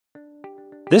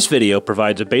This video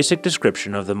provides a basic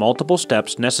description of the multiple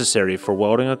steps necessary for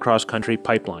welding a cross-country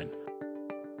pipeline.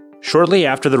 Shortly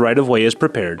after the right-of-way is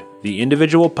prepared, the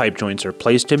individual pipe joints are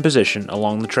placed in position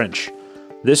along the trench.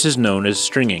 This is known as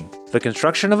stringing. The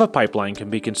construction of a pipeline can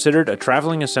be considered a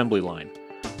traveling assembly line.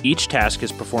 Each task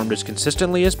is performed as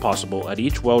consistently as possible at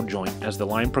each weld joint as the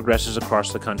line progresses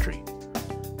across the country.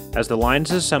 As the line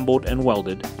is assembled and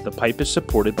welded, the pipe is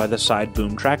supported by the side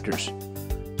boom tractors.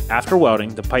 After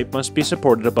welding, the pipe must be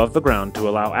supported above the ground to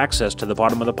allow access to the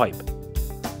bottom of the pipe.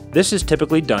 This is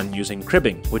typically done using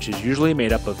cribbing, which is usually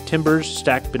made up of timbers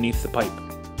stacked beneath the pipe.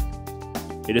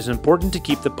 It is important to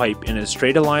keep the pipe in as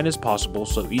straight a line as possible,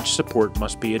 so each support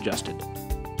must be adjusted.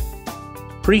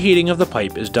 Preheating of the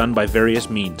pipe is done by various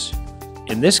means.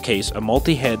 In this case, a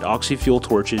multi-head oxy-fuel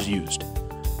torch is used.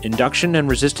 Induction and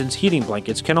resistance heating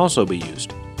blankets can also be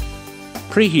used.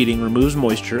 Preheating removes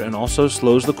moisture and also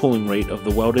slows the cooling rate of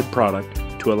the welded product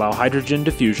to allow hydrogen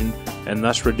diffusion and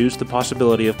thus reduce the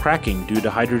possibility of cracking due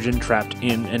to hydrogen trapped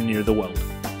in and near the weld.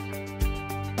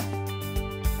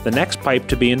 The next pipe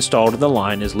to be installed in the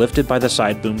line is lifted by the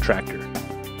side boom tractor.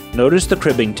 Notice the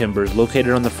cribbing timbers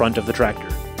located on the front of the tractor.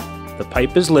 The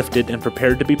pipe is lifted and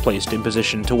prepared to be placed in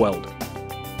position to weld.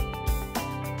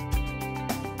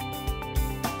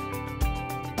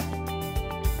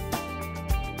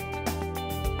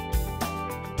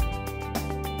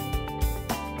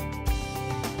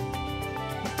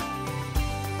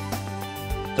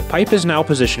 The pipe is now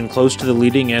positioned close to the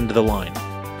leading end of the line.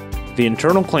 The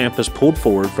internal clamp is pulled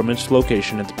forward from its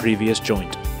location at the previous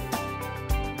joint.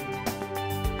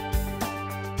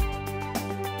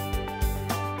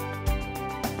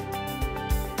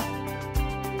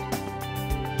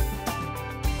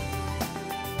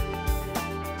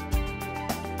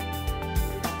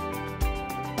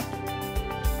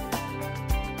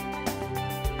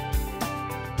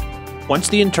 Once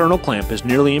the internal clamp is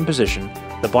nearly in position,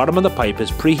 the bottom of the pipe is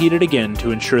preheated again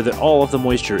to ensure that all of the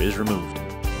moisture is removed.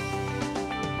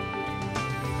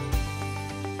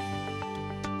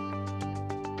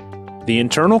 The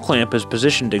internal clamp is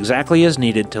positioned exactly as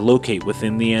needed to locate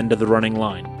within the end of the running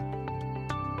line.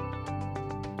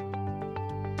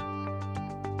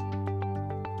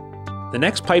 The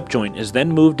next pipe joint is then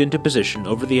moved into position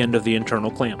over the end of the internal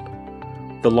clamp.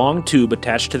 The long tube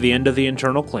attached to the end of the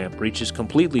internal clamp reaches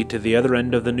completely to the other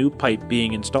end of the new pipe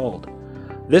being installed.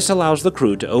 This allows the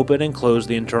crew to open and close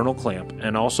the internal clamp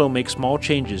and also make small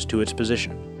changes to its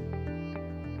position.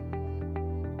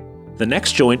 The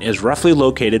next joint is roughly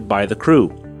located by the crew.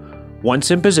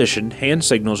 Once in position, hand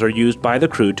signals are used by the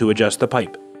crew to adjust the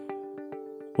pipe.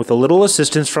 With a little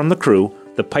assistance from the crew,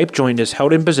 the pipe joint is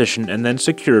held in position and then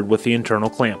secured with the internal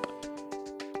clamp.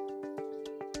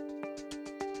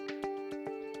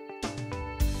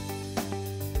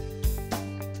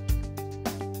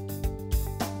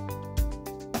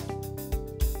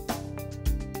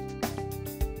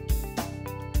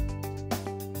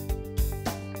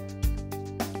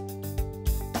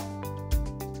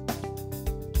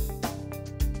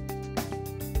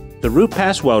 The root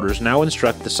pass welders now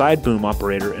instruct the side boom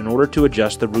operator in order to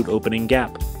adjust the root opening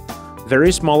gap.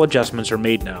 Very small adjustments are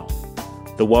made now.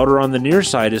 The welder on the near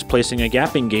side is placing a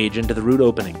gapping gauge into the root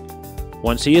opening.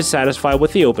 Once he is satisfied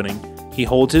with the opening, he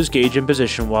holds his gauge in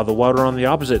position while the welder on the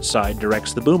opposite side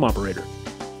directs the boom operator.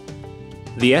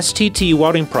 The STT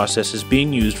welding process is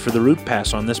being used for the root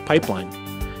pass on this pipeline.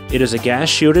 It is a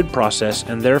gas-shielded process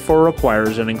and therefore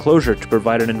requires an enclosure to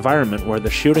provide an environment where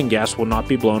the shielding gas will not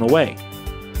be blown away.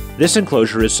 This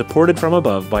enclosure is supported from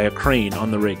above by a crane on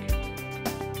the rig.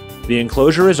 The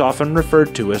enclosure is often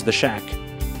referred to as the shack.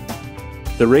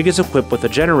 The rig is equipped with a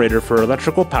generator for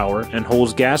electrical power and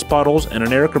holds gas bottles and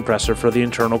an air compressor for the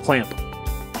internal clamp.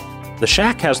 The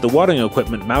shack has the welding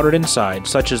equipment mounted inside,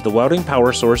 such as the welding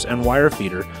power source and wire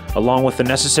feeder, along with the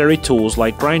necessary tools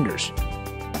like grinders.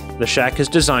 The shack is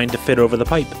designed to fit over the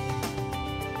pipe.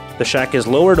 The shack is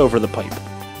lowered over the pipe.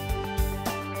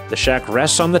 The shack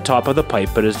rests on the top of the pipe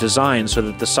but is designed so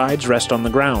that the sides rest on the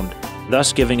ground,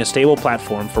 thus giving a stable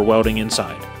platform for welding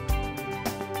inside.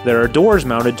 There are doors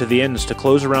mounted to the ends to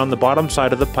close around the bottom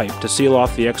side of the pipe to seal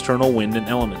off the external wind and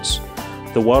elements.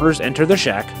 The welders enter the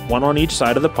shack, one on each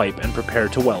side of the pipe, and prepare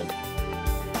to weld.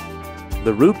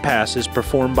 The root pass is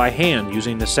performed by hand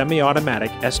using the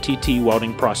semi-automatic STT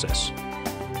welding process.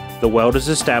 The weld is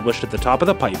established at the top of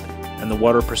the pipe, and the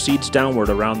welder proceeds downward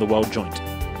around the weld joint.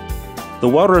 The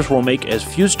welders will make as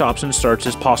few stops and starts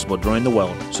as possible during the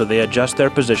weld, so they adjust their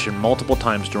position multiple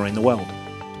times during the weld.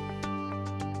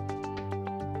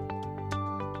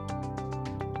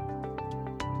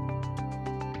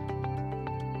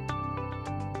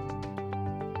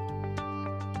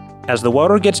 As the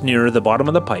welder gets nearer the bottom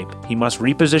of the pipe, he must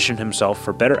reposition himself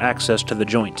for better access to the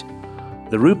joint.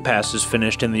 The root pass is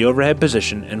finished in the overhead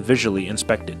position and visually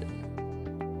inspected.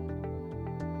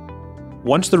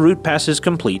 Once the root pass is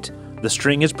complete, the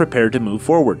string is prepared to move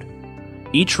forward.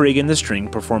 Each rig in the string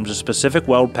performs a specific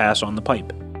weld pass on the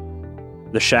pipe.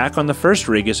 The shack on the first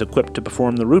rig is equipped to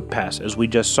perform the root pass as we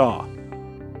just saw.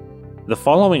 The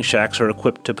following shacks are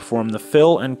equipped to perform the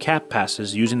fill and cap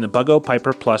passes using the Buggo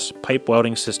Piper Plus pipe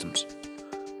welding systems.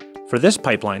 For this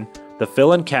pipeline, the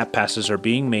fill and cap passes are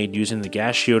being made using the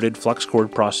gas-shielded flux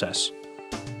cord process.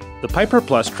 The Piper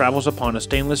Plus travels upon a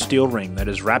stainless steel ring that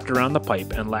is wrapped around the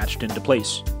pipe and latched into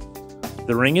place.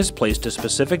 The ring is placed a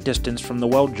specific distance from the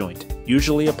weld joint,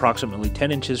 usually approximately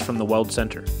 10 inches from the weld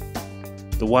center.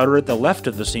 The welder at the left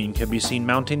of the scene can be seen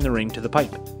mounting the ring to the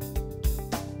pipe.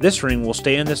 This ring will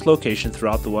stay in this location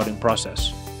throughout the welding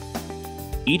process.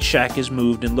 Each shack is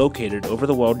moved and located over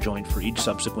the weld joint for each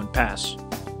subsequent pass.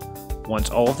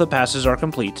 Once all of the passes are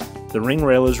complete, the ring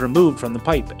rail is removed from the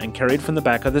pipe and carried from the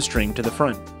back of the string to the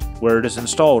front, where it is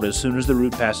installed as soon as the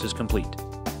root pass is complete.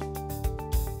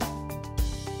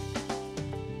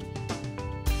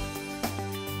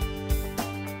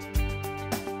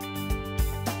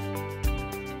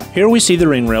 Here we see the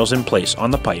ring rails in place on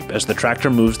the pipe as the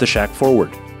tractor moves the shack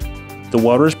forward. The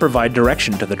welders provide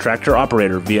direction to the tractor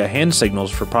operator via hand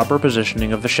signals for proper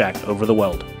positioning of the shack over the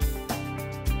weld.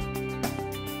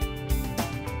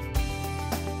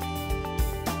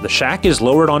 The shack is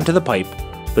lowered onto the pipe,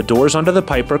 the doors onto the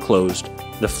pipe are closed,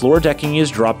 the floor decking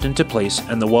is dropped into place,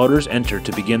 and the welders enter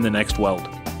to begin the next weld.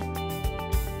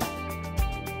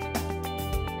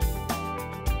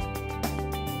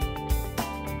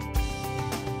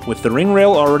 With the ring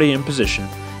rail already in position,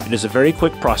 it is a very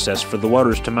quick process for the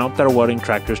welders to mount their welding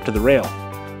tractors to the rail.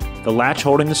 The latch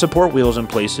holding the support wheels in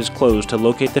place is closed to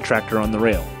locate the tractor on the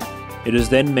rail. It is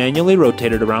then manually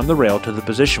rotated around the rail to the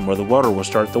position where the welder will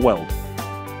start the weld.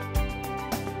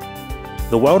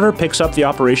 The welder picks up the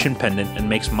operation pendant and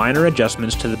makes minor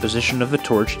adjustments to the position of the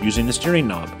torch using the steering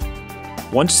knob.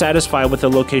 Once satisfied with the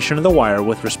location of the wire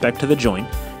with respect to the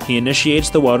joint, he initiates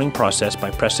the welding process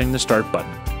by pressing the start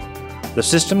button. The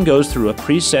system goes through a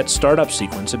preset startup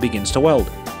sequence and begins to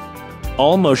weld.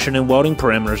 All motion and welding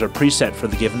parameters are preset for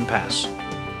the given pass.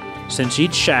 Since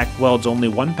each shack welds only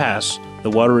one pass, the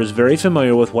welder is very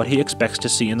familiar with what he expects to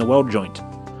see in the weld joint.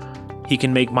 He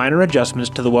can make minor adjustments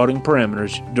to the welding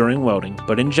parameters during welding,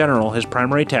 but in general his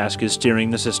primary task is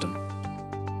steering the system.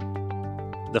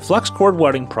 The flux cord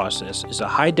welding process is a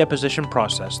high deposition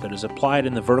process that is applied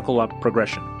in the vertical up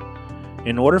progression.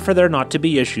 In order for there not to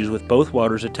be issues with both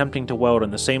welders attempting to weld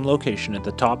in the same location at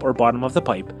the top or bottom of the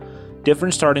pipe,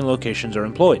 different starting locations are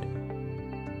employed.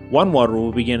 One welder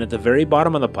will begin at the very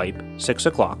bottom of the pipe, 6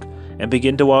 o'clock, and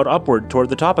begin to weld upward toward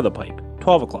the top of the pipe,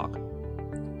 12 o'clock.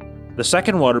 The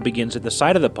second welder begins at the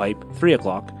side of the pipe, 3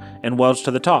 o'clock, and welds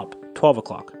to the top, 12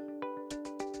 o'clock.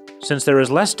 Since there is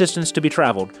less distance to be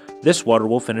traveled, this welder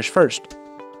will finish first.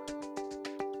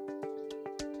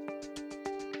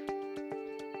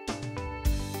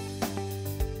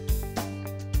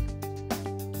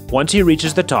 Once he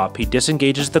reaches the top, he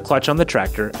disengages the clutch on the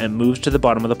tractor and moves to the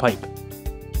bottom of the pipe.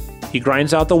 He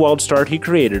grinds out the weld start he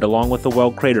created along with the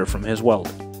weld crater from his weld.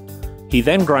 He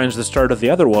then grinds the start of the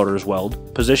other welder's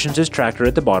weld, positions his tractor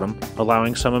at the bottom,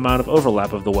 allowing some amount of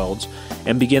overlap of the welds,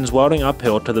 and begins welding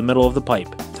uphill to the middle of the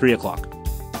pipe, 3 o'clock.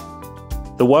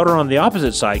 The welder on the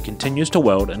opposite side continues to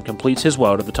weld and completes his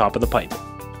weld at the top of the pipe.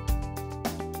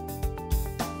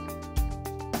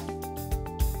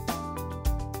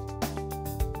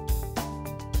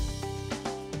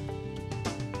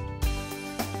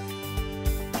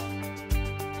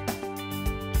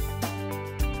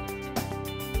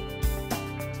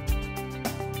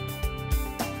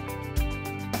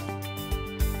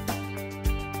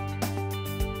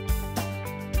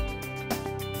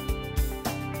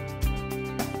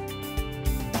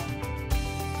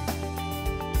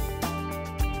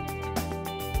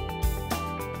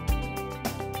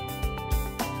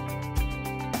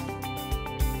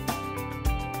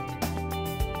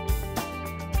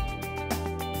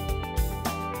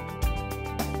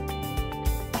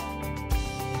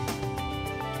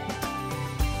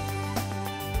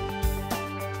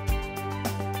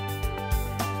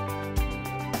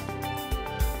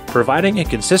 Providing a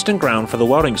consistent ground for the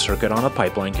welding circuit on a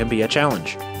pipeline can be a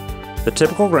challenge. The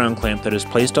typical ground clamp that is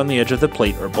placed on the edge of the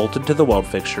plate or bolted to the weld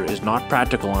fixture is not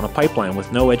practical on a pipeline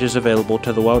with no edges available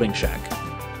to the welding shack.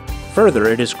 Further,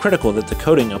 it is critical that the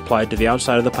coating applied to the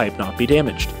outside of the pipe not be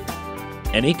damaged.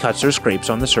 Any cuts or scrapes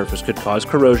on the surface could cause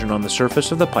corrosion on the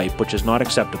surface of the pipe, which is not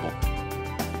acceptable.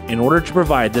 In order to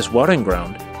provide this welding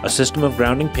ground, A system of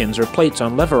grounding pins or plates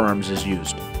on lever arms is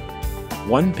used.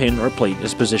 One pin or plate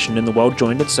is positioned in the weld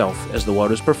joint itself as the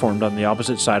weld is performed on the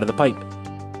opposite side of the pipe.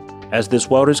 As this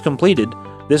weld is completed,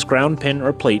 this ground pin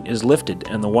or plate is lifted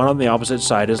and the one on the opposite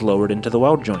side is lowered into the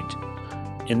weld joint.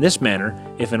 In this manner,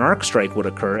 if an arc strike would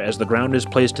occur as the ground is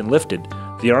placed and lifted,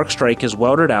 the arc strike is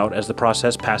welded out as the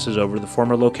process passes over the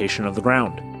former location of the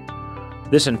ground.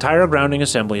 This entire grounding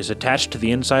assembly is attached to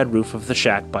the inside roof of the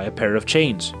shack by a pair of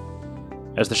chains.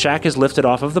 As the shack is lifted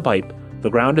off of the pipe, the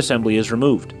ground assembly is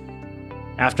removed.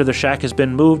 After the shack has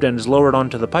been moved and is lowered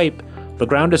onto the pipe, the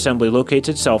ground assembly locates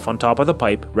itself on top of the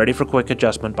pipe, ready for quick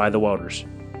adjustment by the welders.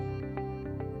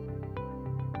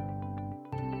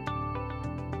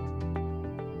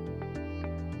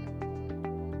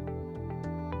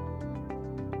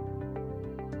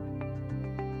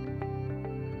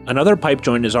 Another pipe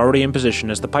joint is already in position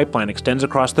as the pipeline extends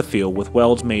across the field with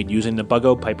welds made using the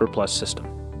Buggo Piper Plus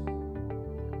system.